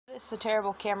It's a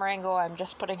terrible camera angle. I'm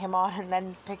just putting him on and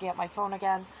then picking up my phone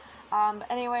again.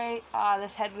 Anyway,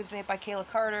 this head was made by Kayla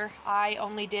Carter. I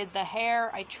only did the hair,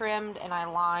 I trimmed, and I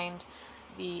lined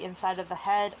the inside of the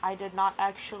head. I did not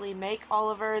actually make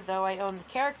Oliver, though I own the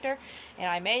character, and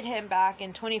I made him back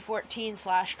in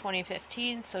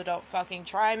 2014/2015, so don't fucking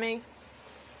try me.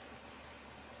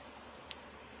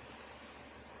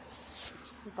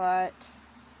 But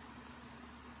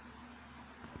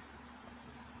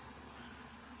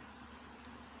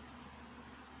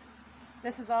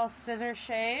this is all scissor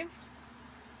shaved.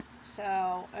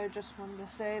 So I just wanted to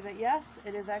say that yes,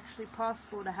 it is actually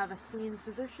possible to have a clean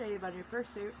scissor shave on your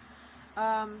fursuit.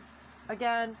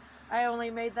 Again, I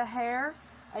only made the hair,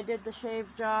 I did the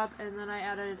shave job, and then I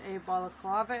added a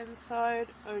balaclava inside.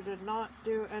 I did not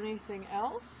do anything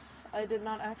else. I did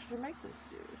not actually make this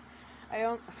dude.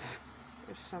 There's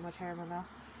so much hair in my mouth.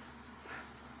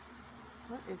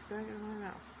 What is going on in my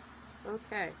mouth?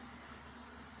 Okay.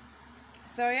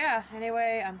 So yeah,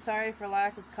 anyway, I'm sorry for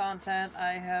lack of content.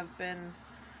 I have been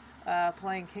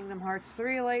playing Kingdom Hearts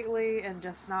 3 lately and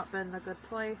just not been in a good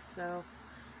place, so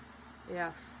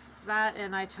yes. That,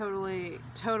 and I totally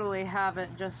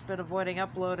haven't just been avoiding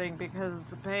uploading because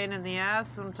it's a pain in the ass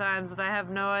sometimes and I have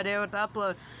no idea what to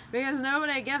upload because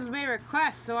nobody gives me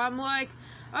requests, so I'm like,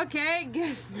 okay,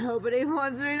 guess nobody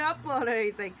wants me to upload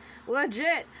anything.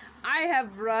 Legit, I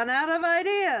have run out of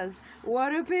ideas. What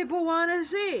do people want to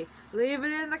see? Leave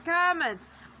it in the comments.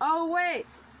 Oh wait,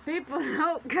 people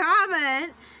don't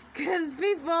comment because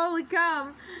people only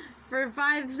come for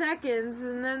 5 seconds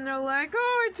and then they're like,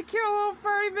 oh, it's a cute little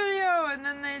furry video, and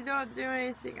then they don't do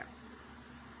anything else.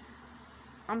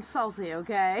 I'm salty,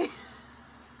 okay?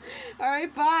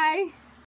 Alright, bye.